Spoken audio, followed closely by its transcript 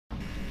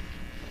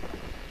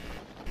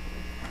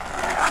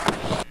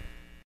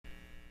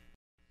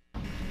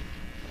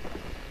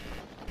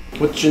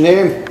What's your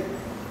name?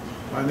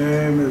 My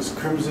name is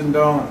Crimson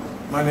Dawn.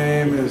 My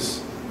name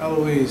is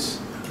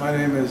Eloise. My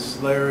name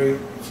is Larry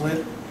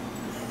Flint.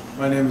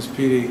 My name is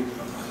P.D.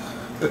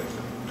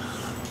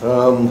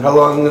 How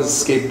long has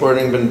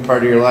skateboarding been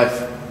part of your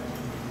life?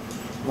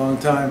 Long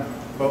time,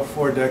 about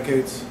 4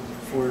 decades,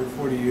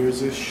 40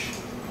 years-ish,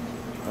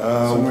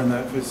 somewhere in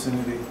that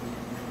vicinity.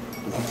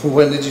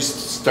 When did you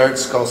start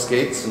Skull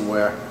Skates and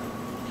where?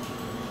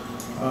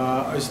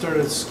 I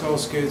started Skull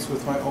Skates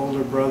with my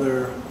older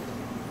brother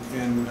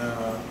in,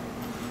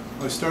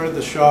 I started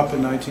the shop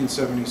in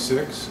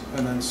 1976,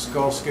 and then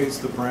Skull Skates,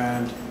 the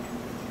brand,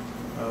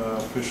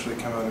 officially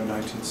came out in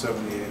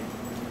 1978.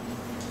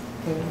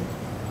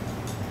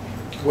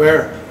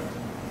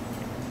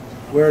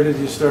 Where did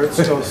you start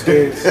Skull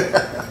Skates?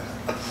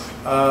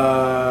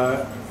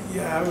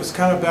 Yeah, it was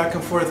kind of back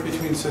and forth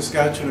between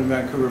Saskatchewan and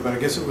Vancouver, but I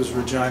guess it was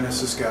Regina,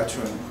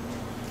 Saskatchewan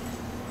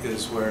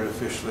is where it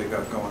officially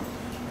got going.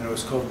 And it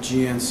was called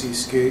GNC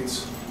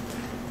Skates,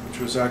 which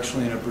was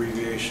actually an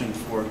abbreviation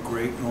for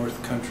Great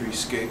North Country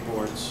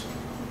Skateboards.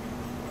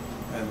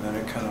 And then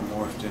it kind of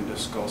morphed into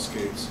Skull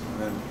Skates. And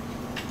then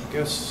I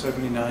guess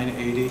 79,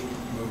 80,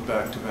 moved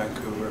back to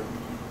Vancouver.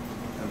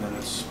 And then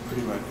it's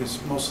pretty much, it's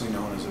mostly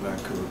known as a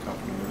Vancouver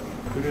company, really.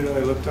 Who did I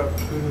look up?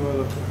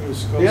 Who was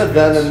Skull Skates?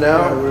 Then and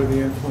now. Yeah, where are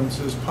the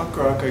influences? Punk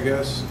rock, I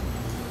guess.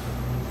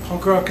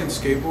 Punk rock and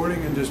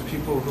skateboarding, and just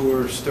people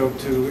who are stoked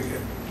to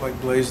like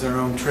blaze their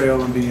own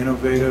trail and be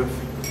innovative.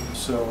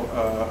 So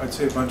I'd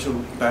say a bunch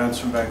of bands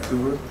from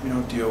Vancouver, you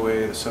know,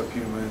 DOA, the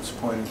Subhumans,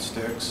 Point and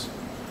Sticks.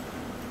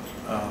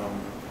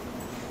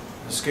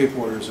 The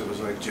skateboarders, it was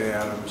like Jay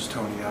Adams,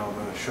 Tony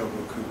Alva,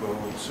 Shogo Kubo,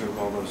 sort of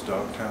all those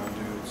Dogtown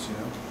dudes, you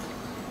know.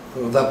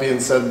 Well, that being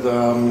said,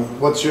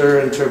 what's your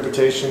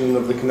interpretation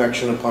of the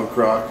connection of punk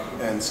rock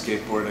and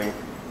skateboarding,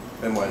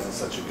 and why is it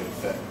such a good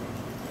fit?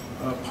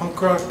 Punk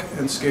rock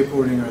and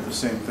skateboarding are the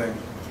same thing.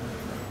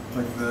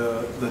 Like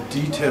the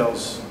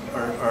details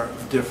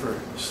differ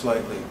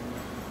slightly,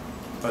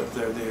 but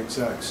they're the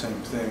exact same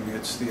thing.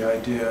 It's the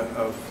idea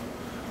of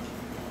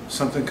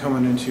something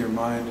coming into your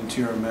mind,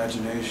 into your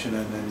imagination,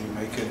 and then you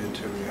make it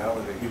into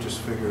reality. You just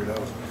figure it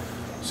out.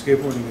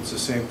 Skateboarding, it's the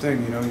same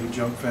thing. You know, you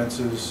jump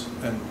fences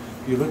and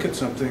you look at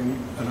something,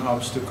 an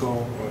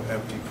obstacle or an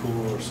empty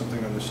pool or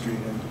something on the street,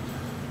 and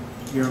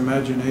your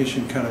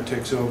imagination kind of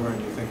takes over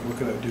and you think, what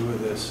could I do with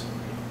this?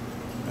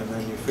 And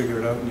then you figure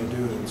it out and you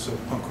do it. And so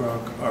punk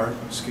rock, art,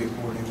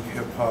 skateboarding,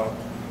 hip hop,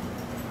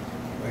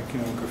 like, you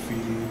know,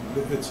 graffiti,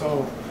 it's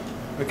all,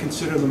 I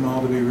consider them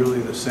all to be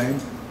really the same.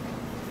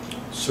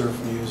 Surf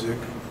music,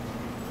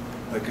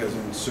 like as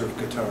in surf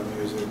guitar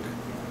music,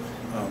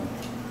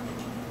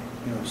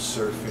 you know,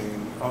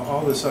 surfing,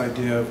 all this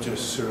idea of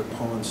just sort of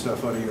pulling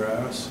stuff out of your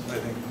ass. I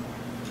think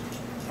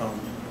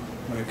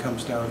when it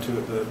comes down to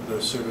it,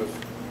 the sort of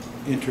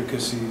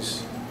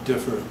intricacies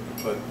differ,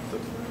 but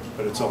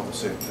it's all the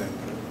same thing.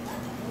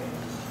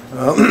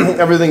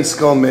 Everything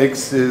Skull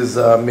makes is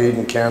made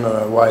in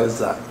Canada. Why is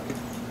that?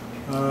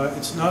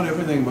 It's not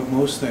everything, but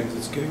most things.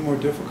 It's getting more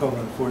difficult,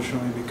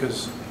 unfortunately,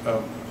 because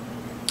a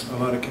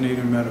lot of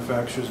Canadian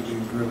manufacturers are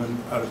being driven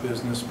out of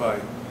business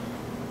by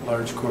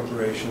large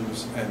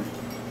corporations and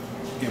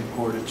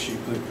imported,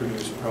 cheaply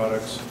produced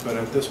products. But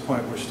at this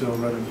point, we're still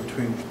running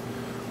between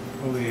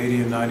probably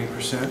 80 and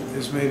 90%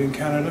 is made in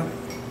Canada,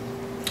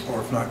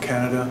 or if not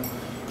Canada,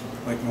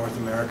 like North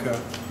America.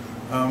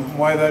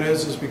 Why that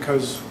is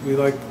because we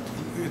like,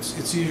 it's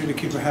easier to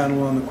keep a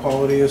handle on the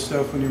quality of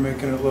stuff when you're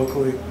making it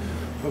locally.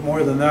 But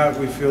more than that,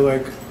 we feel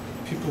like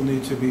people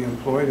need to be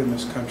employed in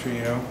this country,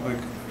 you know,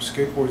 like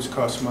skateboards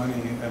cost money,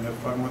 and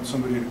if I want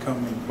somebody to come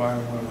and buy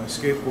one of my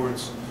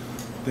skateboards,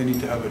 they need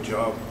to have a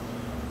job.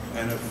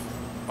 And if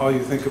all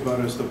you think about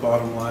is the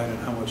bottom line and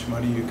how much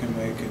money you can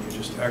make, and you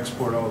just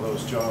export all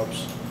those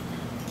jobs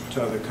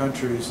to other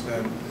countries,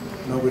 then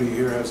nobody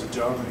here has a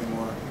job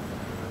anymore.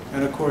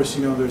 And of course,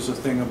 you know, there's a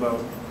thing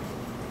about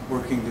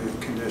working to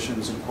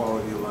conditions and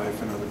quality of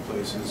life in other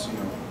places, you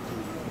know.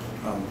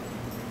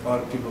 A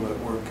lot of people that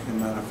work in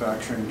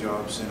manufacturing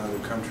jobs in other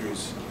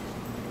countries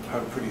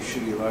have pretty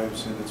shitty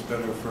lives, and it's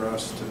better for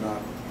us to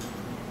not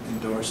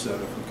endorse that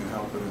if we can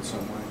help it in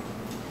some way.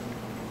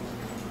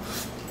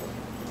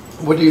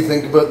 What do you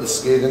think about the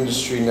skate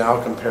industry now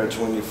compared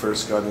to when you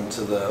first got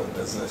into the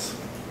business?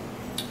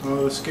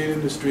 Well, the skate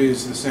industry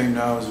is the same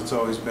now as it's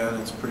always been.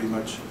 It's pretty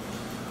much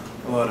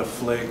a lot of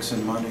flakes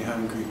and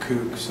money-hungry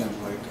kooks and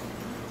like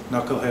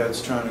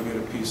knuckleheads trying to get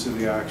a piece of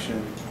the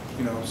action.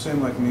 You know,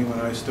 same like me when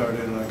I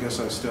started, and I guess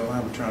I still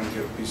am trying to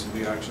get a piece of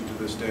the action to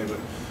this day. But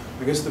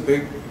I guess the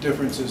big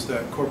difference is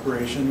that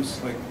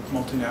corporations, like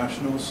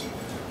multinationals,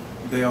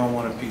 they all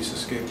want a piece of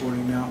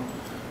skateboarding now.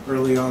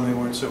 Early on, they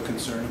weren't so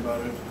concerned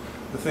about it.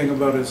 The thing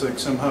about it is like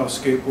somehow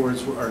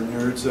skateboards are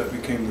nerds that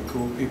became the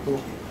cool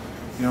people.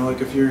 You know,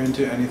 like if you're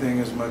into anything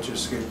as much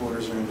as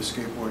skateboarders are into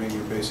skateboarding,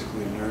 you're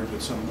basically a nerd.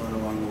 But somewhere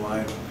along the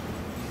line,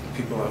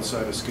 people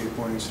outside of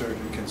skateboarding started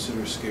to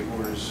consider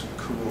skateboarders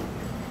cool,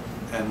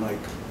 and like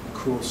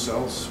cool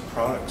sells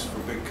products for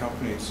big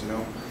companies, you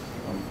know.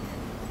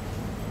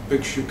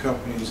 big shoe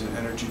companies and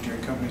energy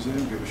drink companies, they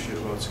didn't give a shit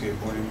about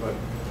skateboarding, but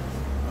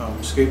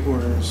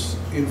skateboarders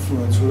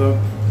influence, without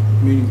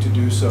meaning to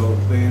do so,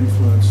 they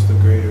influence the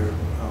greater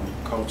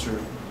culture.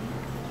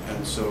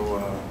 And so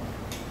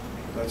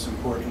that's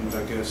important,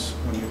 I guess,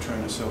 when you're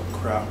trying to sell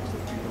crap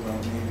that people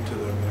don't need to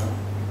them, you know.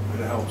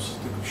 It helps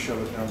to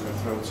shove it down their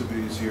throats a bit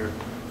easier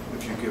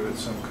if you give it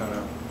some kind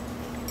of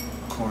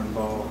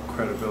cornball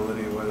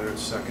credibility, whether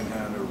it's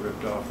secondhand or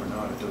ripped off or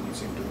not. It doesn't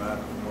seem to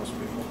matter for most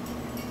people.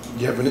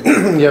 You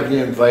have any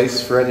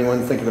advice for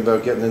anyone thinking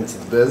about getting into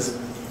the biz?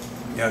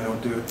 Yeah,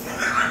 don't do it.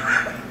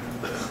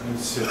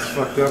 It's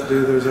fucked up,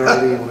 dude. There's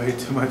already way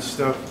too much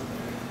stuff.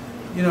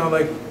 You know,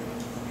 like,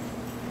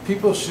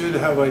 people should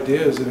have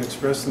ideas and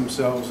express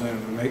themselves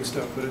and make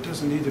stuff, but it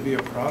doesn't need to be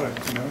a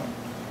product, you know.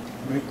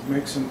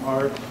 Make some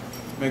art,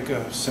 make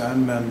a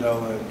sand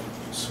mandala and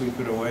sweep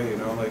it away, you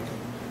know. Like,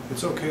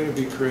 it's okay to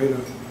be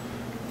creative,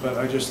 but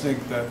I just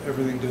think that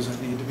everything doesn't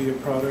need to be a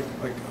product.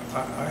 Like,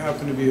 I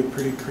happen to be a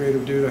pretty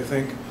creative dude, I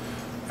think,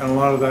 and a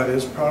lot of that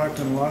is product,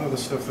 and a lot of the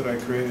stuff that I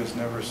create is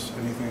never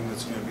anything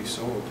that's going to be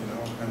sold, you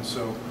know. And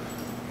so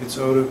it's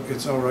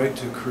all right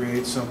to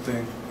create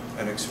something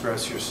and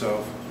express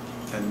yourself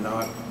and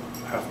not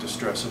have to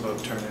stress about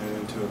turning it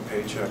into a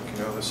paycheck,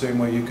 you know. The same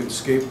way you can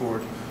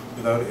skateboard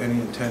without any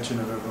intention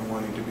of ever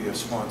wanting to be a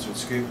sponsored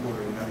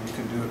skateboarder, you know. You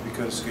can do it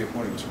because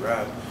skateboarding's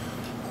rad.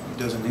 It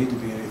doesn't need to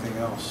be anything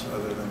else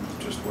other than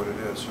just what it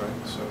is,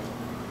 right? So,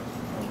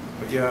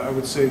 but yeah, I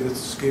would say that the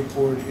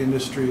skateboard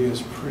industry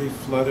is pretty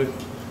flooded.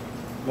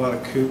 A lot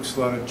of kooks, a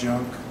lot of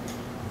junk,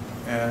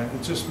 and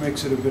it just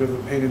makes it a bit of a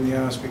pain in the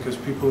ass because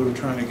people who are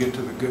trying to get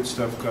to the good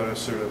stuff got to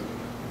sort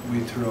of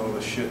weed through all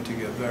the shit to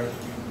get there.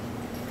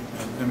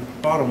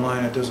 And bottom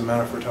line, it doesn't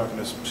matter if we're talking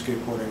to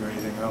skateboarding or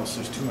anything else.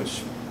 There's too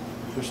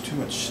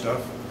much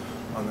stuff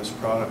on this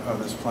product, on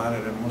this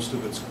planet, and most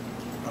of it's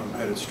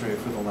headed straight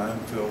for the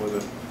landfill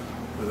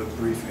with a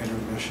brief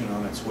intermission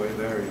on its way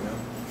there, you know.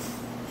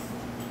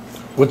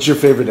 What's your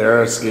favorite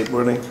era of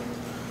skateboarding?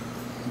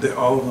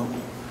 All of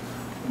them.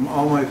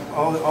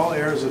 All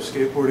eras of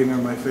skateboarding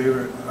are my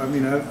favorite. I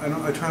mean,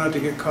 I try not to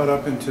get caught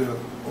up into the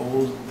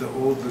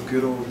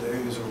good old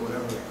days or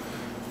whatever,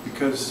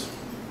 because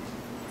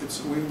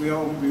we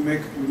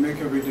make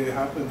every day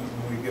happen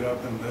when we get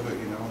up and live it,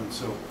 you know. And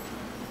so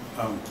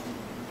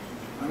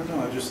I don't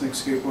know. I just think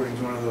skateboarding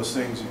is one of those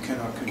things you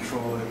cannot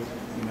control it.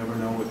 You never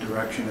know what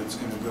direction it's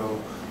going to go.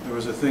 There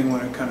was a thing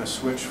when it kind of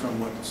switched from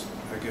what's,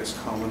 I guess,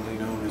 commonly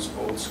known as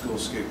old school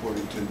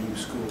skateboarding to new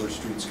school or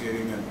street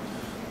skating, and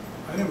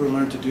I never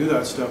learned to do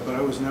that stuff, but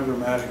I was never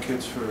mad at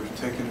kids for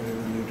taking it in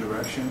a new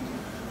direction.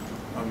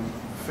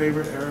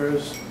 Favorite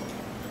eras?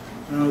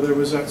 You know, there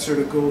was that sort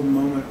of golden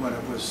moment when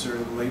it was sort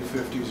of late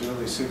 50s,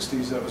 early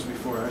 60s. That was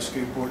before I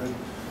skateboarded.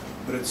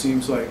 But it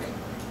seems like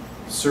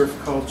surf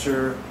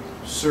culture,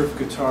 surf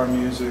guitar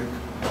music,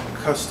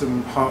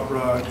 custom hot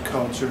rod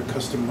culture,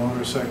 custom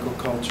motorcycle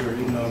culture,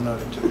 even though I'm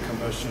not into the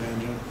combustion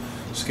engine,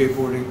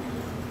 skateboarding.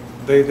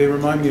 They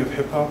remind me of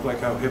hip-hop,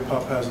 like how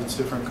hip-hop has its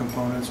different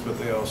components, but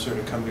they all sort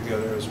of come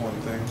together as one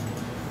thing.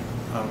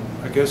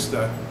 I guess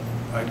that,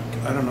 I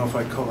don't know if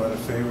I'd call that a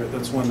favorite.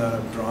 That's one that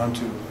I'm drawn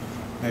to,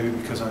 maybe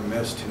because I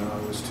missed, you know, I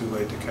was too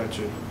late to catch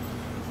it.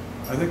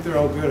 I think they're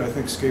all good. I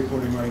think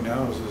skateboarding right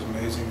now is as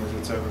amazing as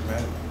it's ever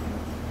been.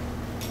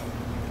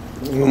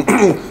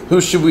 Who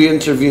should we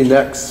interview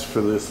next for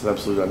this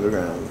Absolute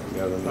Underground?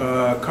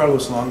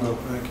 Carlos Longo.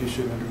 I think you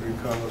should interview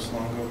Carlos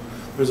Longo.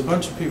 There's a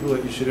bunch of people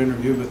that you should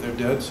interview, but they're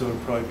dead, so it'll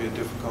probably be a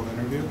difficult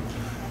interview.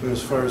 But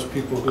as far as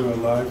people who are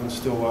alive and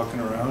still walking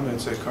around, I'd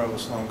say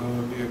Carlos Longo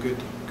would be a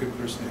good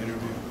person to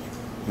interview.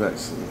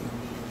 Nice.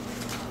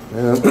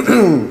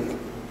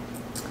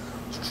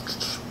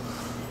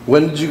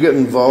 When did you get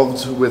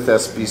involved with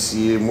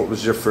SBC, and what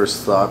was your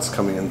first thoughts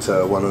coming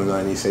into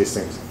 109 East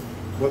Hastings?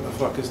 What the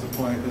fuck is the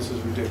point? This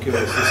is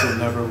ridiculous. This will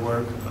never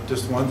work.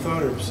 Just one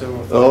thought or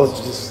several thoughts? Oh,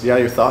 it's just, yeah,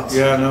 your thoughts?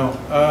 Yeah, no.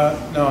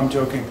 No, I'm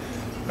joking.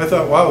 I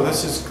thought, wow,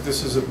 this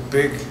is a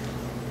big,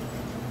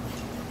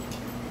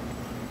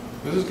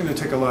 this is going to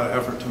take a lot of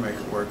effort to make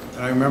it work.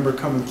 And I remember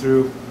coming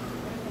through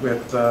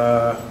with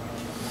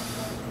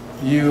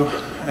you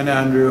and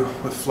Andrew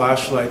with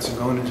flashlights and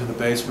going into the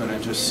basement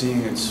and just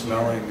seeing and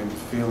smelling and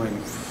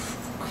feeling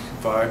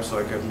vibes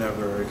like I've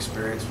never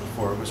experienced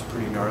before. It was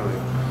pretty gnarly.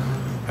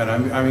 And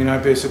I mean, I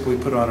basically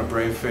put on a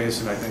brave face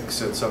and I think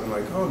said something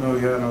like, oh, no,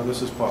 yeah, no,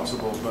 this is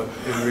possible. But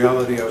in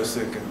reality, I was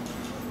thinking,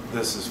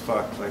 this is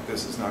fucked, like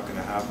this is not going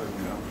to happen,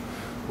 you know.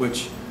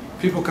 Which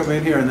people come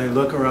in here and they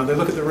look around, they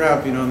look at the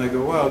ramp, you know, and they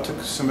go, wow, it took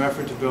some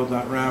effort to build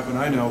that ramp. And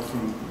I know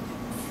from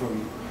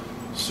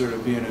sort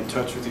of being in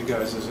touch with you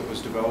guys as it was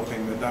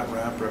developing that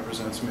ramp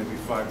represents maybe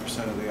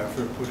 5% of the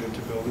effort put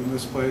into building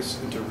this place,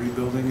 into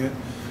rebuilding it.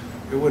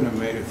 It wouldn't have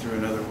made it through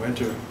another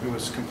winter. It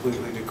was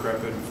completely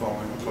decrepit and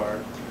falling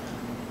apart.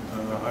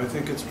 I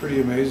think it's pretty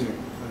amazing.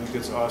 I think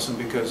it's awesome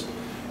because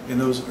in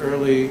those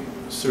early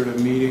sort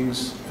of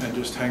meetings and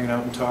just hanging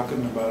out and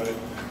talking about it,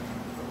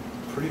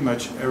 pretty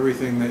much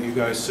everything that you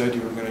guys said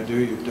you were going to do,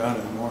 you've done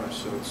and more.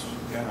 So it's,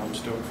 yeah, I'm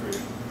stoked for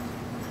you.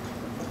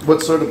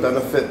 What sort of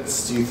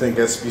benefits do you think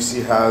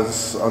SBC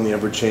has on the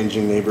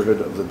ever-changing neighborhood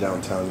of the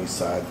downtown east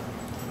side?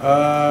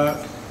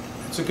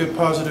 It's a good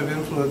positive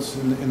influence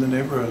in the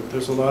neighborhood.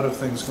 There's a lot of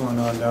things going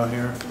on down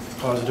here,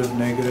 positive,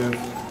 negative,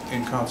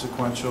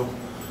 inconsequential.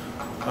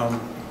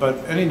 But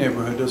any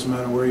neighborhood, doesn't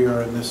matter where you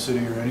are in this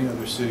city or any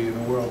other city in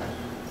the world,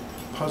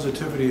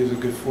 positivity is a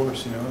good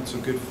force, you know. It's a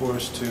good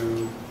force to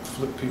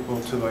flip people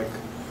to like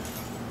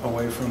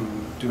away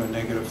from doing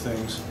negative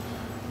things.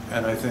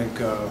 And I think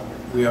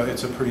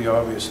it's a pretty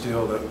obvious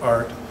deal that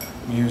art,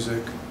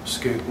 music,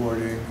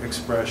 skateboarding,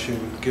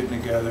 expression, getting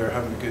together,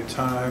 having a good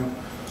time,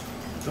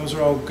 those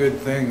are all good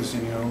things,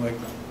 you know. Like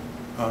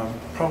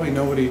probably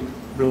nobody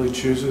really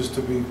chooses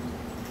to be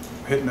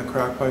hitting a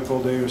crack pipe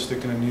all day or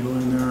sticking a needle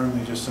in their arm.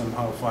 They just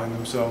somehow find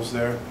themselves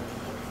there.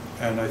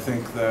 And I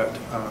think that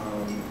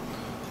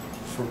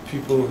for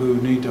people who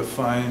need to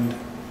find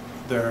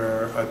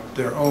their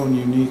own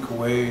unique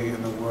way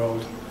in the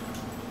world,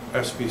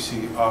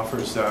 SBC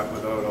offers that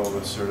without all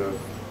the sort of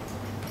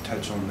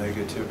potential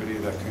negativity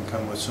that can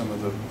come with some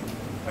of the,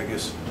 I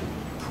guess,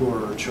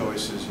 poorer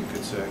choices, you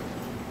could say.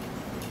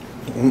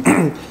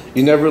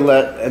 You never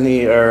let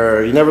any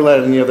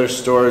other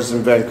stores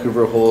in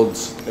Vancouver hold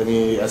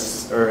any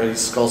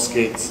skull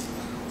skates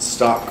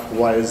stock.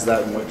 Why is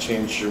that, and what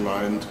changed your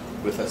mind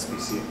with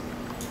SBC?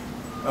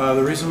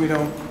 The reason we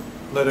don't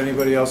let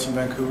anybody else in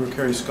Vancouver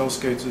carry skull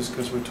skates is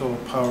because we're total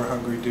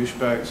power-hungry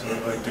douchebags and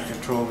they like to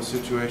control the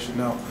situation.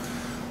 No,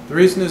 the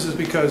reason is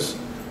because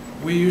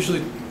we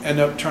usually end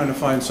up trying to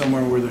find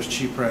somewhere where there's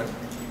cheap rent,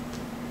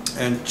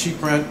 and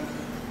cheap rent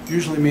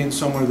usually means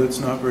somewhere that's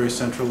not very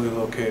centrally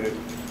located.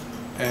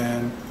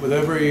 And with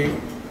every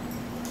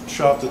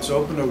shop that's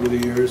opened over the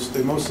years,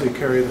 they mostly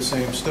carry the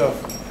same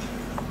stuff.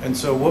 And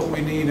so what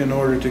we need in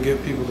order to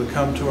get people to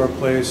come to our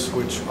place,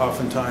 which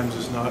oftentimes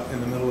is not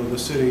in the middle of the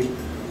city,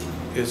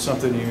 is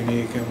something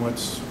unique. And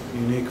what's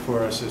unique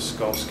for us is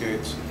skull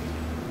skates.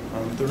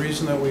 The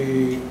reason that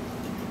we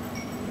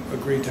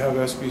agreed to have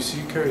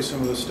SBC carry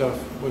some of the stuff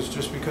was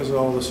just because of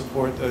all the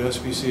support that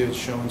SBC had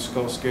shown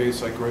skull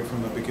skates, like right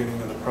from the beginning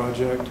of the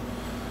project.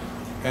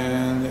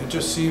 And it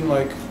just seemed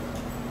like,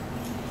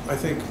 I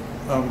think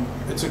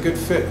it's a good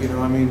fit, you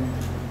know. I mean,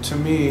 to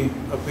me,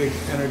 a big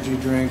energy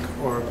drink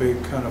or a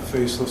big kind of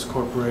faceless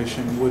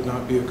corporation would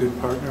not be a good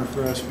partner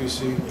for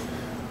SBC.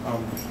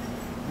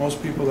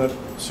 Most people that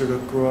sort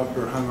of grew up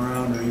or hung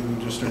around or even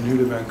just are new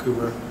to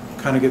Vancouver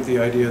kind of get the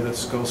idea that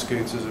skull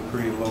skates is a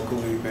pretty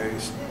locally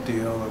based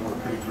deal and we're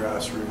pretty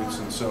grassroots,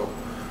 and so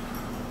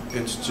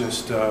it's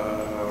just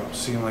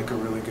seemed like a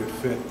really good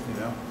fit, you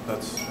know.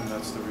 That's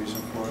the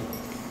reason for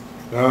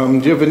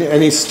it. Do you have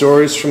any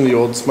stories from the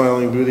old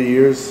Smiling Buddha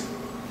years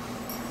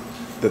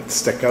that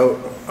stick out?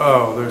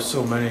 Oh, there's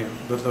so many.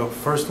 But the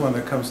first one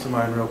that comes to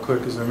mind real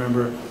quick is I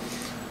remember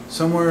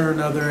somewhere or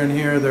another in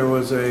here there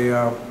was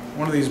a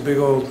one of these big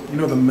old, you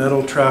know, the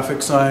metal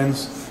traffic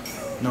signs,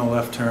 no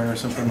left turn or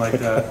something like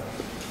that.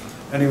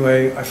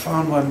 Anyway, I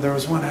found one. There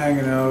was one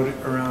hanging out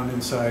around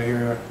inside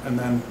here, and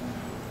then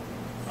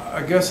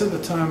I guess at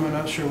the time, I'm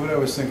not sure what I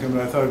was thinking,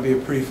 but I thought it'd be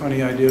a pretty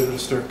funny idea to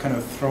start kind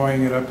of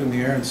throwing it up in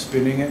the air and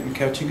spinning it and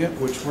catching it,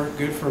 which worked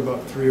good for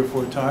about 3 or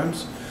 4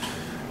 times.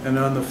 And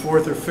on the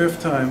 4th or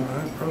 5th time,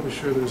 I'm probably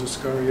sure there's a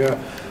scar,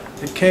 yeah,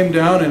 it came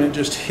down and it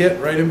just hit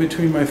right in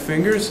between my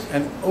fingers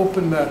and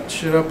opened that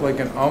shit up like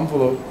an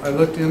envelope. I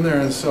looked in there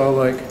and saw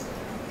like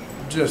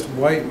just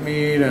white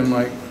meat and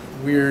like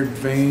weird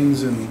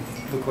veins and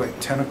looked like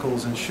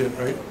tentacles and shit,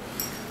 right?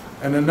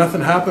 And then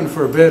nothing happened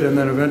for a bit, and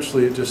then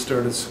eventually it just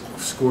started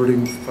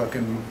squirting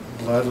fucking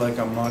blood like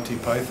a Monty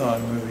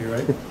Python movie,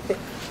 right?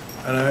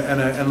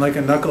 and like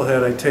a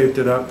knucklehead, I taped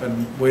it up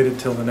and waited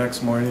till the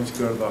next morning to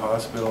go to the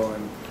hospital,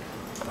 and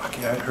fuck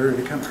yeah, it hurt.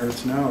 It kind of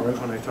hurts now, right,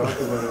 when I talk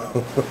about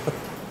it.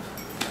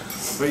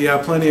 But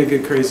yeah, plenty of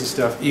good crazy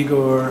stuff.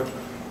 Igor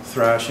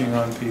thrashing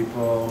on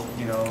people,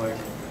 you know, like,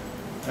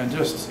 and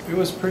just, it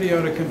was pretty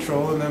out of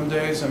control in them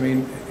days. I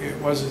mean,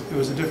 it was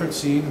a different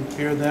scene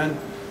here then.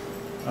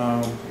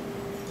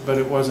 But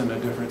it wasn't a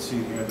different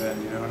scene here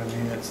then, you know what I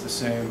mean? It's the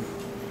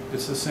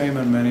same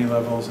on many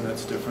levels, and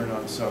it's different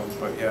on some,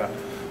 but yeah.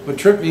 What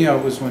tripped me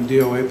out was when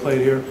DOA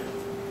played here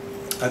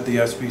at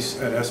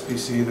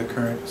SBC, the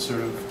current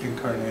sort of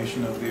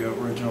incarnation of the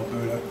original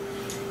Buddha,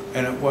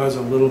 and it was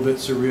a little bit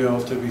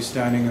surreal to be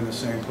standing in the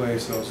same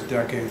place those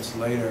decades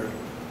later,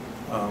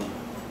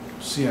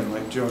 seeing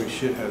like Joey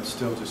Shithead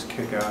still just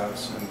kick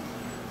ass, and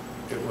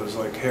it was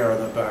like hair on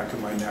the back of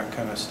my neck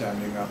kind of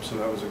standing up, so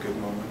that was a good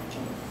moment.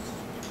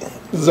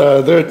 Is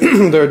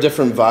there a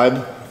different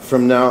vibe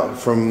from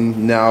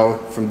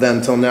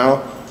then till now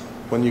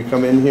when you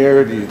come in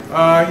here? Do you?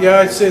 Yeah,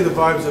 I'd say the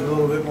vibe's a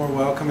little bit more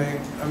welcoming.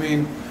 I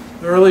mean,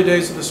 the early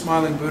days of the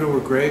Smiling Buddha were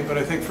great, but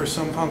I think for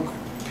some punk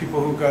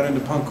people who got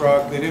into punk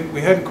rock, we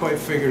hadn't quite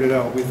figured it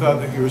out. We thought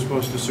that you were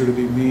supposed to sort of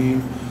be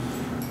mean,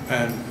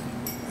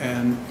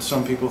 and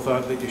some people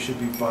thought that you should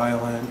be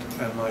violent,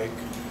 and like,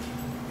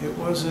 it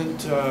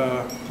wasn't,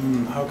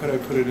 how could I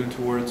put it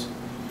into words?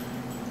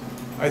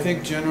 I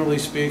think generally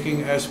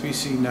speaking,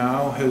 SBC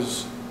now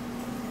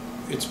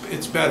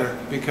it's better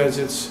because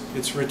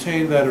it's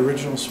retained that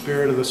original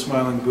spirit of the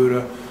Smiling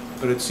Buddha,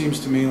 but it seems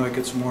to me like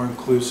it's more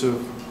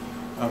inclusive.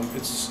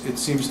 It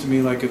seems to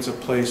me like it's a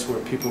place where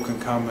people can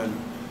come, and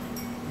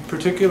in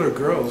particular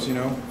girls, you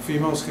know,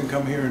 females can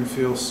come here and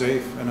feel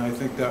safe, and I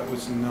think that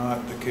was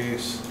not the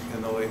case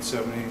in the late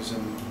 70s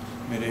and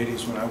mid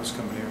 80s when I was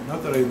coming here.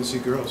 Not that I didn't see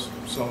girls,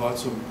 saw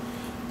lots of them,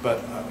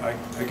 but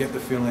I get the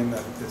feeling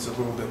that it's a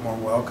little bit more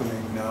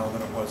welcoming now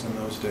than it was in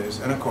those days.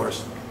 And of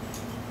course,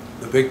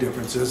 the big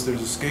difference is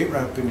there's a skate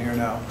ramp in here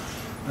now,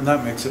 and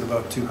that makes it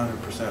about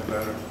 200%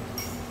 better.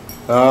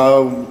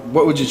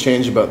 What would you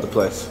change about the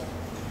place?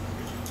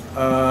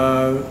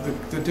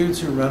 The dudes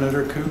who run it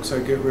are kooks.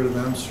 I get rid of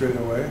them straight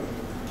away.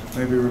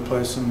 Maybe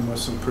replace them with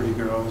some pretty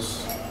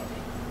girls.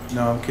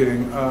 No, I'm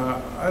kidding.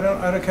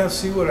 I can't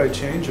see what I'd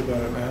change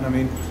about it, man. I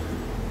mean,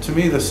 to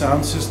me, the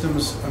sound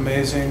system's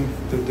amazing.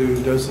 The dude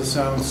who does the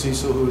sound,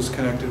 Cecil, who is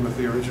connected with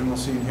the original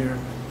scene here,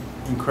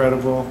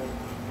 incredible.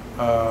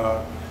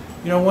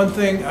 You know, one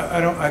thing,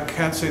 I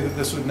can't say that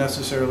this would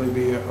necessarily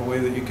be a way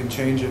that you can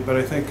change it, but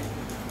I think,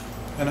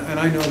 and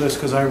I know this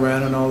because I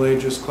ran an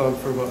all-ages club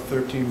for about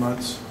 13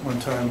 months one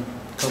time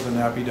called the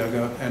Nappy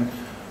Dugout, and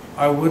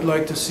I would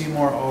like to see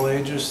more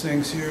all-ages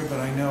things here, but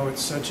I know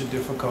it's such a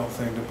difficult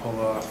thing to pull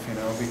off, you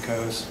know,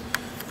 because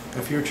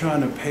if you're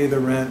trying to pay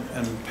the rent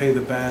and pay the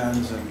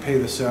bands and pay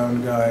the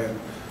sound guy and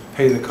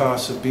pay the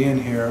costs of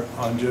being here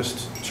on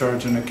just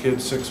charging a kid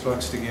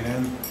 $6 to get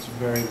in, it's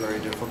very, very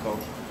difficult.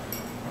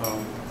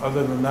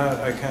 Other than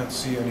that, I can't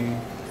see any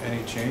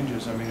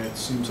changes. I mean, it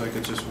seems like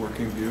it's just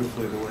working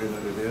beautifully the way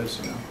that it is,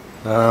 you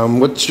know.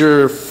 What's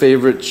your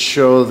favorite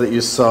show that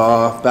you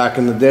saw back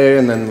in the day,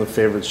 and then the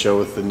favorite show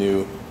with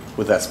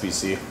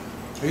SBC?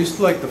 I used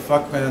to like the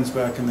fuck bands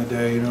back in the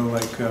day, you know,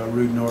 like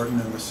Rude Norton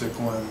and the Sick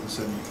Ones,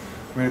 and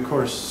I mean, of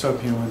course,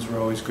 Subhumans were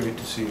always great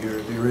to see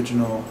here. The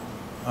original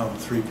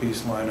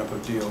three-piece lineup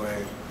of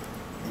DOA,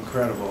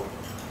 incredible.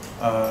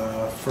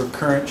 For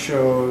current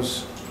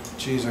shows,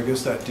 geez, I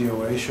guess that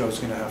DOA show is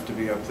going to have to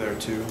be up there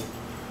too.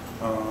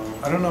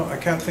 I don't know, I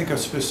can't think of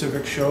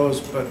specific shows,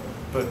 but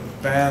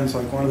bands,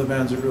 like one of the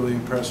bands that really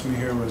impressed me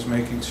here was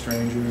Making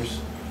Strangers.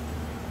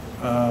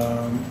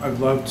 I've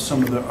loved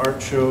some of the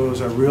art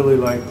shows. I really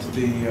liked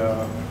the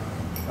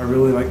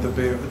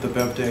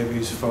Bev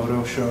Davies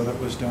photo show that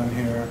was done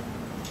here.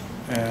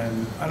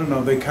 And I don't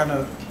know, they kind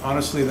of,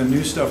 honestly, the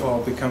new stuff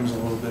all becomes a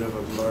little bit of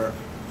a blur.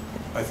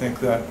 I think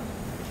that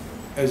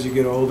as you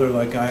get older,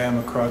 like I am,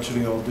 a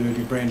crotchety old dude,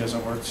 your brain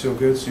doesn't work so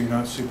good, so you're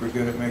not super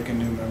good at making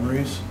new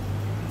memories.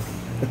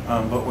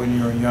 But when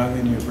you were young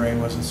and your brain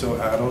wasn't so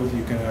addled,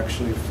 you can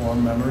actually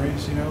form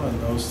memories, you know, and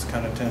those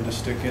kind of tend to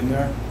stick in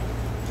there.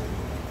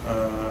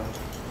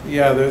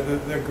 Yeah,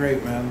 they're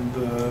great, man.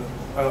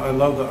 I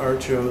love the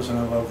art shows, and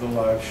I love the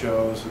live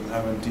shows, and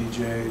having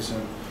DJs,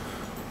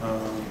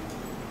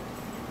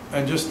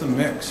 and just the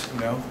mix,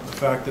 you know, the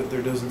fact that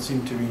there doesn't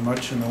seem to be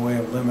much in the way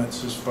of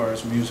limits as far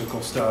as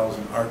musical styles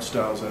and art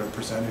styles that are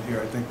presented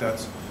here. I think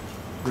that's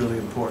really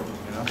important,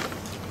 you know.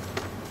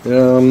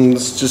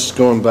 It's just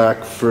going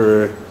back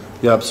for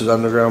the Opposite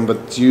Underground,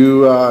 but do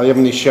you have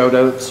any shout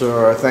outs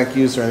or thank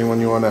yous, or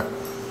anyone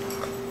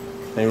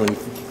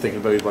thinking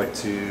about you'd like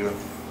to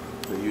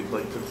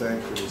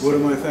thank? What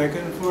am I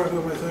thanking for?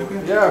 Who am I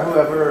thanking? Yeah,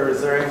 whoever.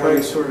 Is there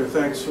anyone?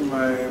 Thanks for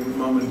my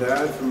mom and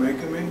dad for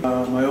making me.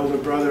 My older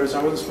brothers,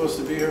 I wasn't supposed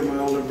to be here. My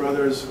older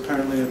brothers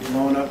apparently had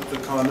blown up the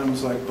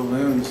condoms like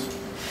balloons.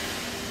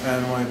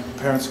 And my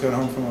parents got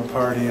home from a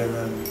party, and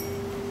then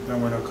there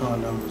were no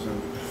condoms.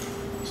 And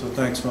so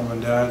thanks, mom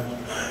and dad.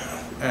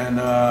 And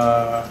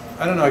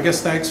I don't know, I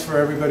guess thanks for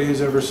everybody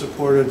who's ever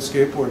supported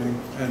skateboarding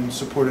and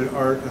supported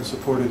art and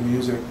supported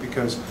music,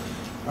 because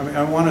I mean,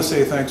 I want to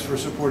say thanks for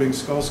supporting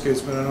Skull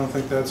Skates, but I don't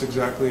think that's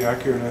exactly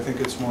accurate. I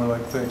think it's more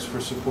like thanks for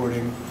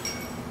supporting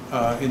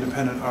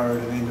independent art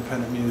and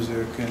independent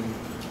music and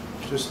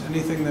just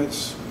anything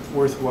that's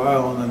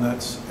worthwhile, and then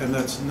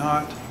that's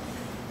not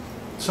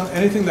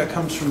anything that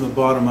comes from the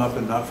bottom up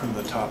and not from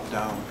the top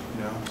down.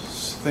 You know,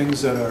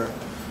 things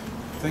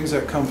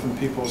that come from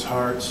people's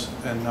hearts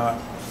and not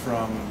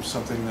from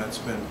something that's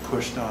been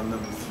pushed on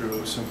them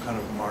through some kind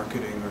of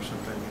marketing or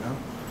something. You know.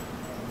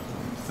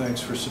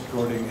 Thanks for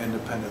supporting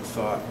independent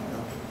thought, you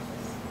know.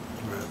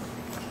 Right.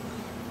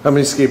 How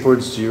many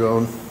skateboards do you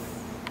own?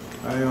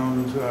 I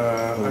own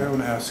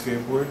a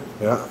skateboard.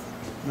 Yeah.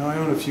 No, I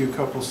own a few,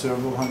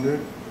 several hundred.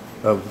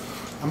 Oh.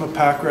 I'm a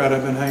pack rat.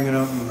 I've been hanging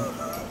out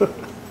in,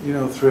 you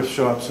know, thrift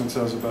shops since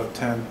I was about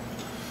 10.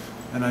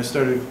 And I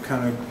started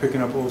kind of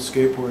picking up old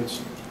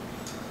skateboards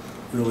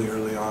really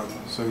early on.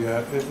 So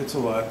yeah, it's a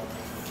lot.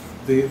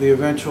 The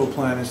eventual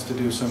plan is to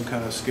do some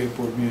kind of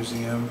skateboard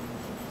museum,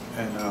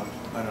 and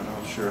I don't know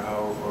sure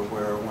how or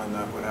where or when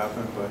that would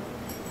happen, but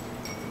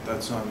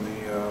that's on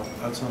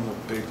the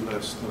big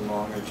list, the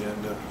long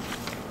agenda.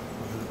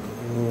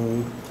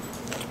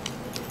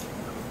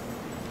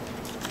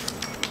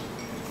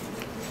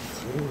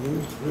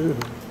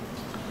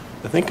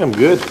 I think I'm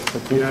good.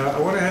 Yeah, I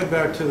want to head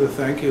back to the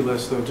thank you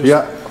list though.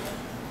 Yeah.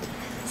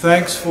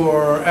 Thanks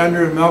for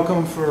Andrew and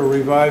Malcolm for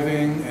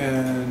reviving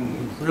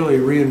and really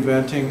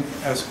reinventing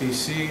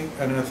SBC,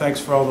 and thanks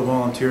for all the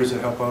volunteers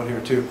that help out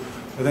here too.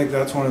 I think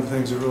that's one of the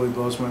things that really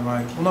blows my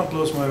mind. Well, not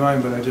blows my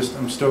mind, but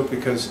I'm stoked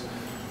because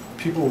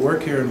people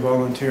work here and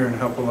volunteer and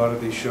help a lot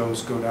of these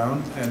shows go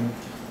down, and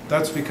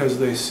that's because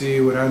they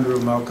see what Andrew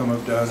and Malcolm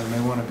have done and they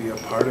want to be a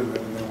part of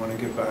it and they want to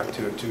get back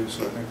to it too,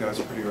 so I think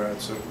that's pretty rad.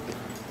 So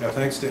yeah,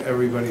 thanks to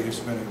everybody who's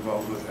been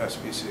involved with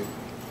SBC.